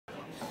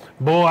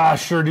Boy, I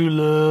sure do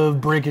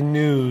love breaking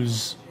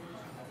news.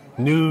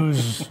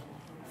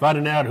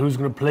 Finding out who's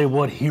going to play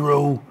what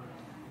hero,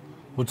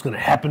 what's going to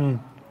happen,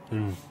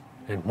 and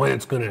when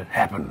it's going to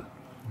happen.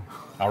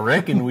 I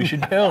reckon we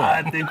should tell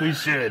them. I think we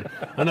should.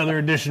 Another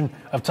edition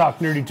of Talk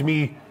Nerdy to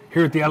Me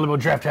here at the Alamo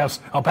Draft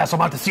House. El Paso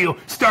Montecillo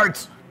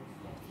starts.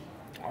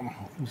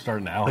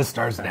 Start now. It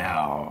starts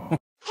now.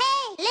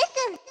 Hey,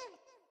 listen.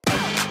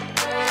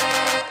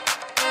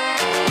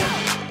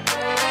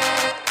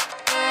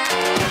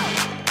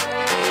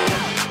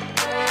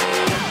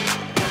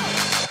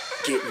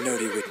 Get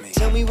nerdy with me.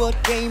 Tell me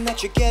what game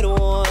that you get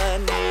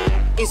on.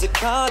 Is it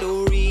card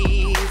or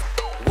read?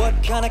 What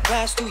kind of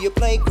class do you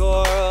play,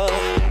 girl?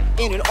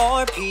 In an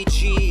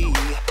RPG?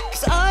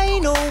 Cause I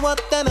know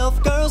what them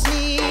elf girls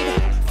need.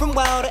 From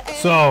WoW to...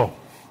 So,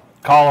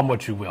 call him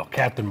what you will.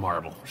 Captain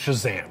Marvel.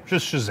 Shazam.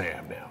 Just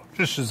Shazam now.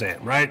 Just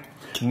Shazam, right?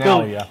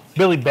 Now, yeah.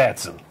 Billy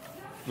Batson.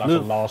 Lots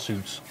of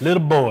lawsuits.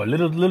 Little boy.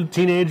 Little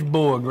teenage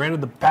boy.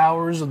 Granted the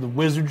powers of the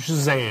wizard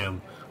Shazam.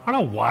 I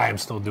don't know why I'm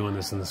still doing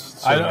this in this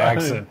sort of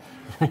accent.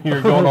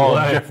 You're going all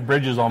Jeff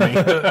Bridges on me.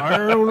 I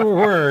don't know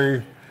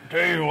where.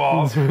 Tell you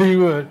what. Tell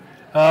you what.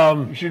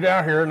 You sit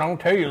down here and I'll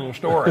tell you the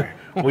story.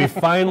 We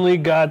finally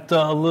got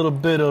a little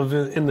bit of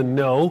in the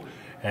know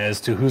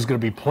as to who's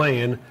going to be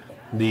playing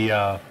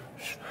the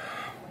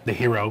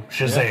hero,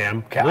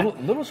 Shazam. Yeah.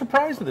 Little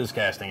surprised at this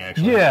casting,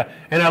 actually. Yeah,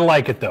 and I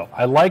like it, though.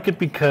 I like it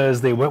because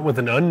they went with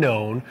an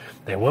unknown.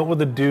 They went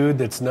with a dude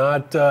that's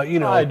not,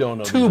 I don't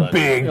know too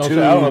big, I too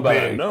don't know about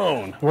big.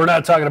 unknown. We're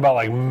not talking about,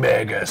 like,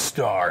 mega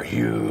star,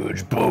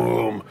 huge,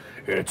 boom.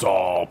 It's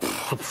all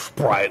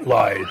bright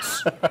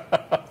lights.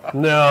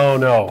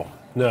 No.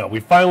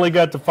 We finally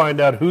got to find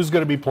out who's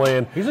going to be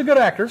playing. He's a good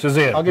actor.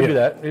 Shazam. I'll give you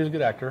that. He's a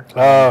good actor.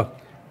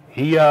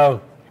 He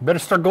better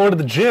start going to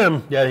the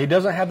gym. Yeah, he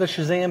doesn't have the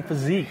Shazam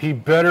physique. He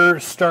better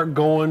start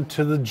going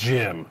to the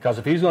gym. Because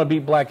if he's going to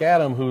beat Black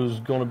Adam, who's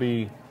going to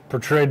be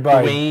portrayed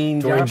by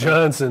Dwayne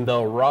Johnson,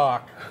 The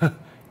Rock,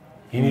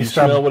 you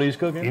smell what he's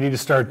cooking? You need to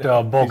start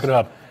bulking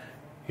up.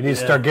 You need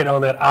to start getting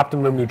on that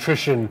optimum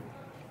nutrition,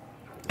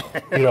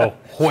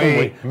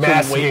 whey,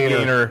 mass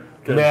gainer.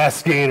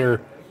 Mass gainer.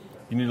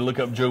 You need to look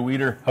up Joe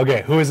Weider.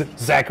 Okay, who is it?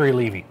 Zachary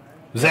Levi.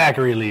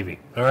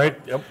 All right?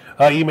 Yep.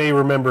 You may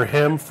remember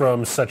him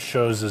from such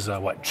shows as,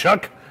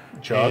 Chuck?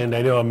 And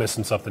I know I'm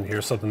missing something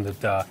here, something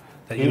that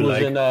he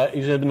was like.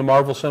 He's in the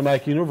Marvel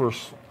Cinematic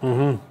Universe.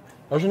 Mm-hmm.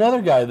 There's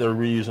another guy they're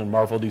reusing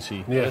Marvel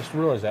DC. Yeah. I just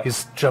realized that.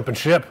 He's jumping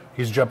ship.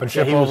 He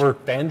over.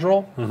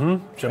 Fandral?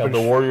 Mm-hmm.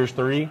 The Warriors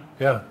 3.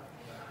 Yeah.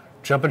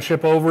 Jumping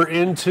ship over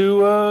into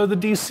the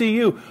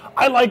DCU.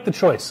 I like the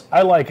choice.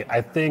 I like it.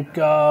 I think...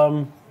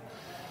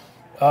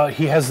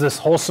 he has this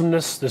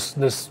wholesomeness,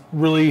 this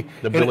really...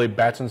 The Billy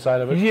Batson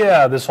side of it?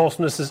 Yeah, this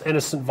wholesomeness, this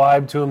innocent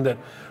vibe to him that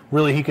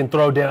really he can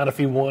throw down if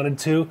he wanted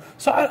to.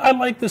 So I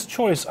like this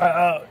choice.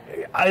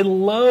 I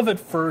love at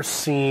first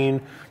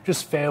seeing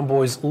just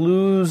fanboys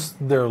lose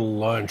their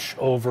lunch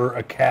over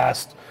a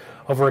casting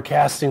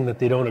that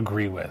they don't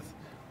agree with.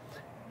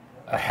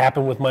 It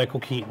happened with Michael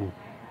Keaton.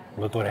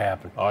 Look what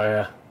happened. Oh,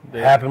 yeah.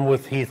 It happened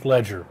with Heath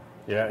Ledger.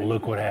 Yeah.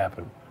 Look what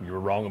happened. You were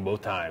wrong on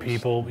both times.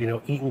 People,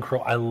 eating crow.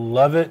 I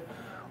love it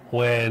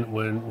when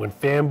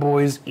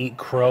fanboys eat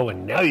crow,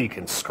 and now you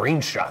can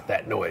screenshot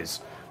that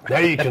noise. Now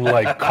you can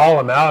call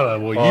them out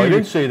on. Well, you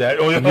didn't say that.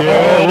 Oh,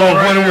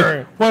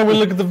 yeah. Why don't we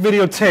look at the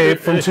videotape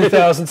from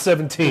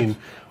 2017?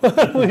 Why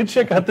don't we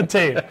check out the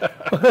tape?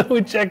 Why don't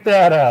we check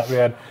that out,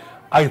 man?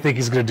 I think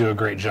he's going to do a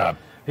great job.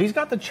 He's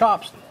got the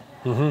chops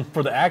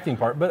for the acting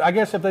part, but I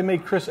guess if they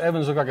made Chris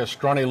Evans look like a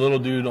scrawny little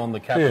dude on the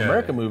Captain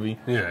America movie,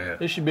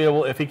 they should be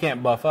able. If he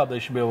can't buff up, they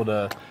should be able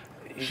to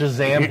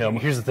Shazam him.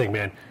 Here's the thing,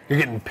 man. You're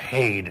getting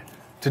paid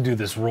to do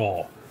this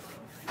role.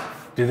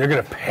 Dude, they're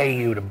going to pay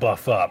you to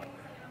buff up.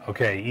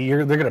 Okay?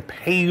 They're going to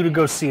pay you to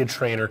go see a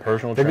trainer.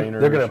 Personal trainer.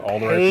 They're going to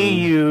pay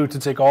you to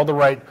take all the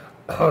right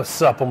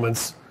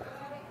supplements.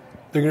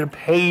 They're going to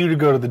pay you to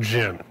go to the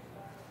gym.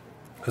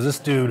 Because this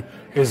dude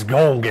is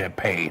going to get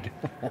paid.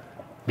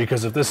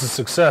 Because if this is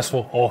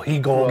successful, he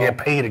going to get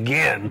paid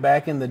again.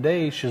 Back in the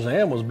day,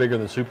 Shazam was bigger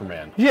than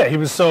Superman. Yeah, he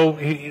was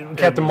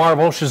Captain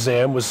Marvel,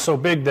 Shazam, was so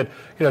big that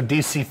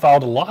DC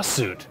filed a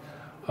lawsuit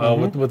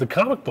with the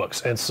comic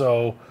books. And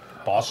so...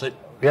 Fawcett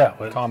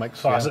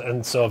Comics. Fawcett,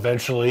 and so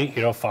eventually,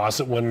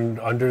 Fawcett went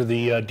under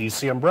the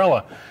DC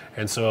umbrella.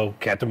 And so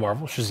Captain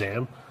Marvel,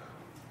 Shazam,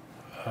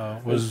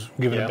 was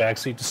given a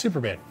backseat to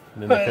Superman.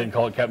 And then they couldn't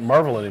call it Captain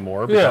Marvel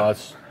anymore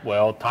because,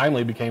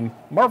 Timely became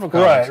Marvel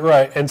Comics.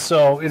 Right. And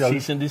so,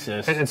 cease and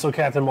desist. And so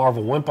Captain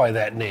Marvel went by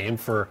that name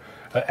for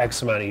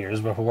X amount of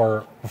years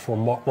before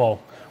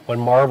when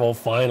Marvel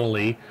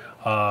finally,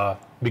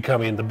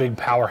 becoming the big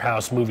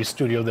powerhouse movie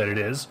studio that it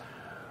is,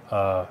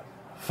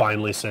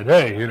 finally said,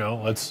 hey,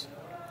 let's...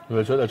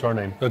 That's our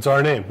name. That's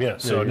our name, yeah.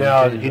 So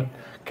now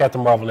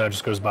Captain Marvel now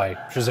just goes by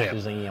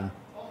Shazam.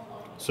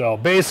 So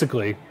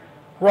basically,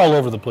 we're all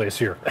over the place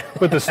here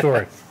with this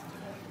story.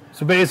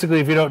 So basically,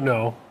 if you don't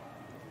know,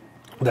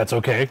 that's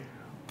okay.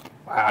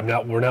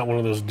 We're not one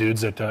of those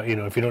dudes that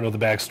if you don't know the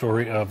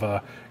backstory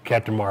of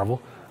Captain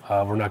Marvel,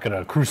 We're not going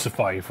to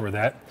crucify you for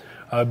that.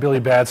 Billy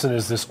Batson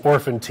is this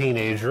orphan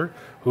teenager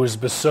who is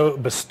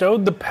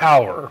bestowed the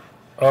power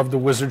of the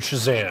wizard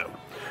Shazam,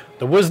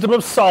 the wisdom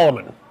of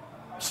Solomon,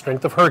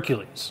 strength of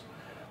Hercules,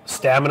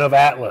 stamina of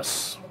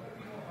Atlas,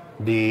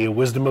 the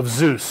wisdom of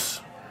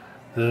Zeus,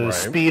 the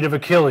speed of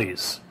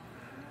Achilles,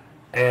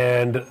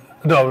 and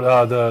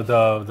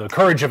the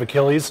courage of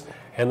Achilles,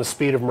 and the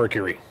speed of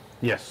Mercury.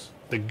 Yes.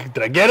 Did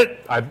I get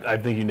it? I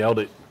think you nailed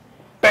it.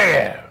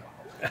 Bam!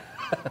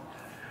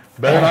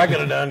 Better than I could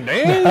have done.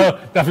 Damn.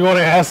 Now, if you want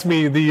to ask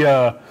me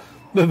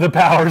the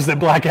powers that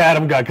Black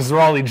Adam got, because they're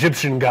all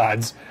Egyptian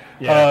gods,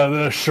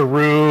 the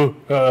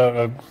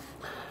Sharu,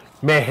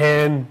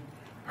 Mehen,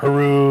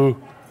 Haru,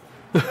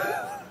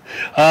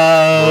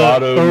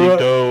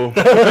 Verado.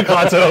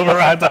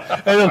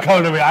 It'll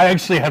come to me. I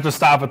actually have to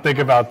stop and think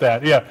about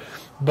that. Yeah,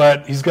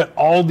 but he's got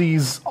all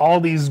these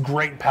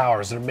great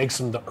powers, and it makes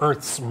him the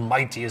Earth's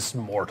mightiest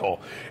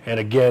mortal. And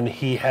again,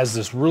 he has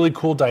this really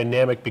cool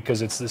dynamic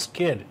because it's this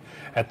kid.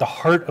 At the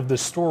heart of the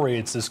story,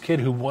 it's this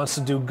kid who wants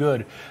to do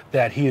good,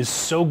 that he is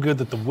so good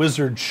that the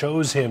wizard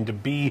chose him to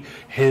be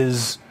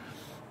his,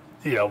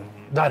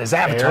 not his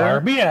avatar, heir?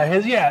 but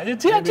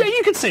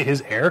you could say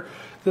his heir.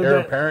 Heir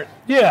apparent.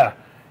 Yeah.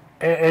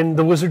 And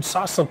the wizard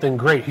saw something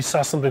great. He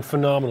saw something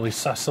phenomenal. He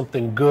saw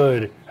something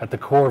good at the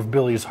core of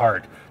Billy's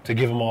heart to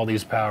give him all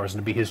these powers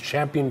and to be his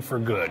champion for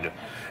good.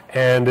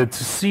 And to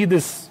see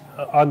this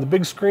on the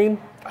big screen,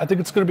 I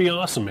think it's going to be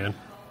awesome, man.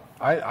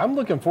 I'm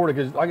looking forward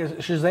to it because, like I said,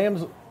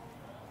 Shazam's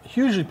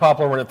hugely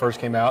popular when it first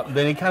came out.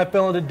 Then he kind of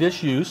fell into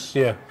disuse.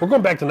 Yeah, we're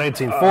going back to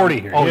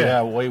 1940 here. Oh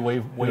yeah, way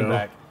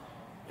back.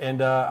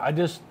 And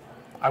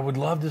I would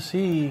love to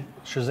see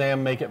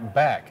Shazam make it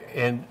back.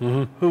 And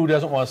who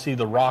doesn't want to see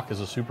The Rock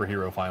as a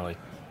superhero finally?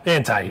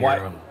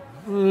 Anti-hero.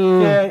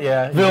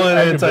 Yeah.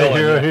 Villain,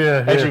 anti-hero.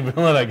 Yeah. Actually,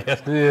 villain, I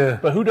guess. Yeah.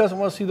 But who doesn't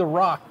want to see The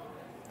Rock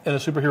in a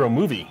superhero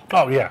movie?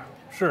 Oh yeah,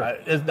 sure.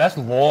 That's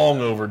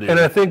long overdue. And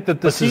I think that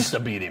Batista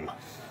beat him.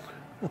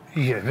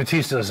 Yeah,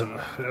 Batista doesn't.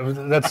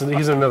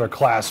 He's in another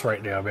class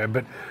right now, man.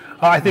 But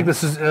I think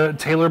this is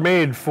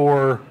tailor-made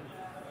for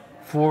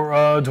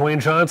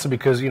Dwayne Johnson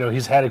because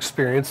he's had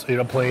experience,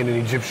 playing an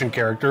Egyptian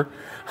character,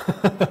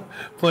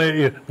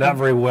 playing not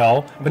very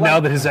well. But now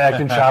that his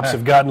acting chops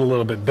have gotten a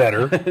little bit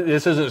better,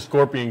 this isn't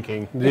Scorpion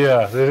King.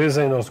 Yeah, this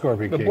ain't no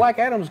Scorpion King. But Black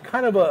Adam's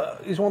kind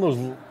of he's one of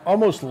those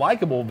almost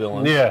likable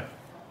villains. Yeah.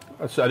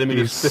 I didn't mean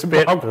to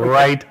spit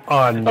right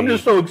on me. I'm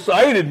just so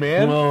excited,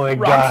 man. Oh my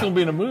Rock's God. gonna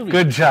be in a movie.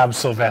 Good job,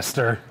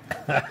 Sylvester.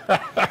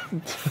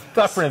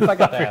 Tough friend, look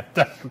at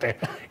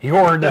that.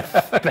 You're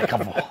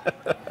despicable.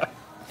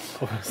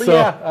 So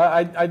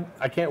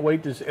I can't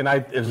wait to see. And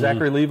if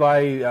Zachary Levi,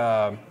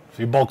 if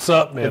he bulks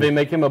up, man, if they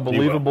make him a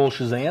believable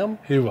Shazam,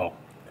 he will.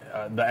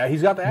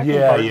 He's got the acting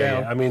part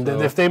down. I mean,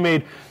 if they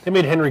made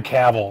Henry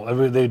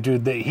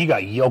Cavill, he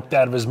got yoked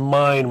out of his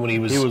mind when he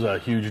was. He was a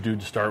huge dude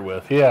to start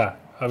with. Yeah.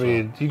 I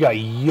mean, he got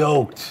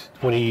yoked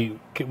when he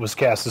was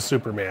cast as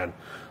Superman.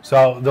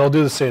 So they'll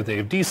do the same thing.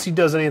 If DC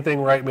does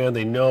anything right, man,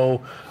 they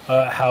know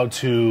how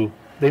to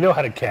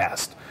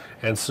cast.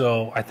 And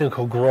so I think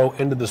he'll grow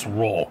into this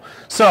role.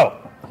 So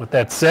with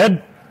that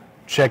said,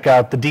 check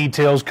out the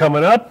details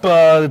coming up.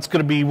 It's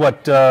going to be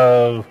what?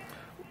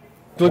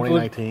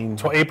 2019.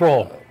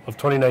 April of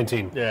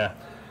 2019. Yeah.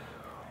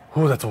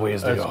 Ooh, that's a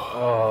ways to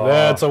go.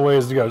 That's a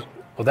ways to go.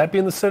 Will that be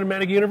in the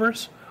cinematic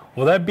universe?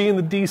 Will that be in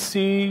the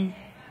DC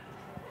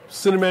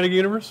cinematic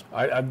universe?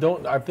 I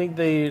think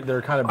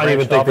they're kind of I don't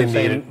even branched think off they and need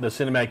saying it. the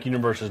cinematic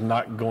universe is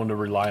not going to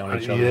rely on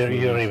each other.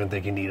 You don't even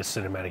think you need a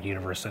cinematic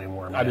universe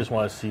anymore, man. I just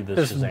want to see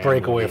this. Just Shazam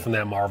break away movie. from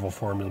that Marvel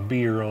formula. Be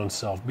your own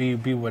self. Be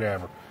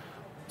whatever.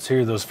 Let's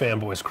hear those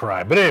fanboys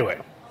cry. But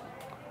anyway,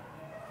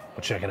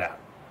 we'll check it out.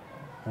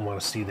 I want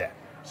to see that.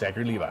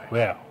 Zachary Levi.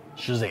 Yeah.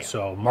 Shazam.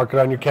 So mark it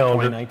on your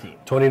calendar.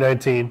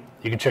 2019.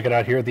 You can check it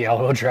out here at the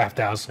Alamo Draft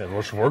House. Yeah,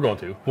 we're going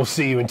to. We'll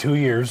see you in 2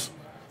 years.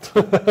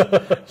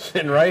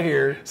 Sitting right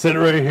here. A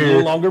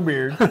little longer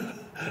beard. A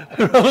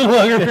little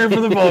longer beard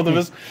for the both of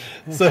us.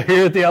 So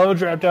here at the Alamo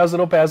Draft House in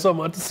El Paso, I'm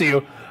out to see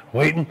you.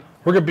 Waiting.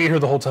 We're going to be here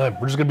the whole time.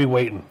 We're just going to be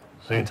waiting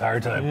the entire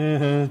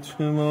time.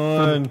 Come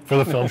on. For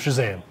the film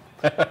Shazam.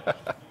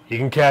 You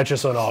can catch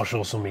us on all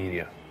social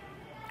media.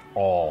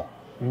 All.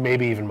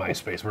 Maybe even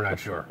MySpace. We're not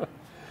sure.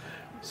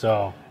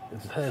 So.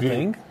 Is that a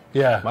thing?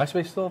 Yeah.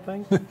 MySpace still a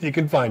thing? You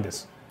can find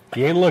us. If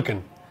you ain't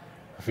looking.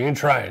 If you ain't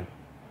trying.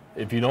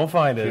 If you don't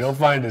find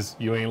us,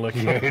 you ain't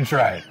looking. You ain't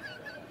trying.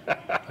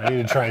 I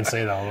need to try and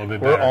say that a little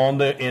bit better. We're on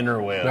the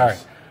interwebs. All right.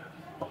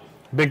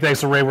 Big thanks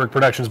to Raywork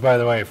Productions, by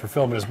the way, for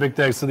filming us. Big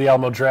thanks to the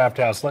Alamo Draft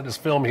House letting us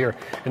film here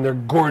in their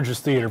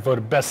gorgeous theater,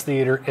 voted best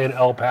theater in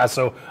El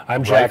Paso.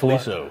 I'm Jack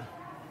Lutz. So.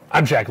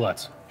 I'm Jack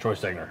Lutz. Troy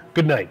Stegner.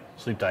 Good night.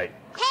 Sleep tight.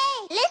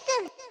 Hey,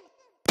 listen.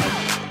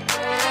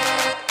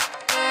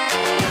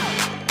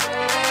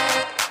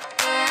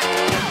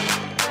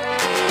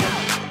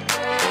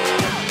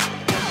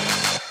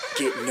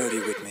 Get nerdy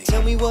with me.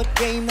 Tell me what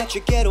game that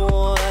you get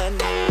on.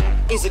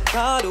 Is it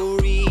card or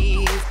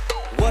reef?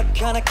 What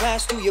kind of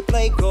class do you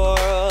play,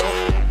 girl?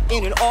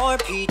 In an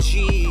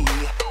RPG?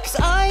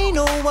 'cause I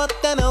know what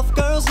them elf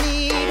girls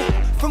need.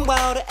 From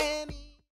wow to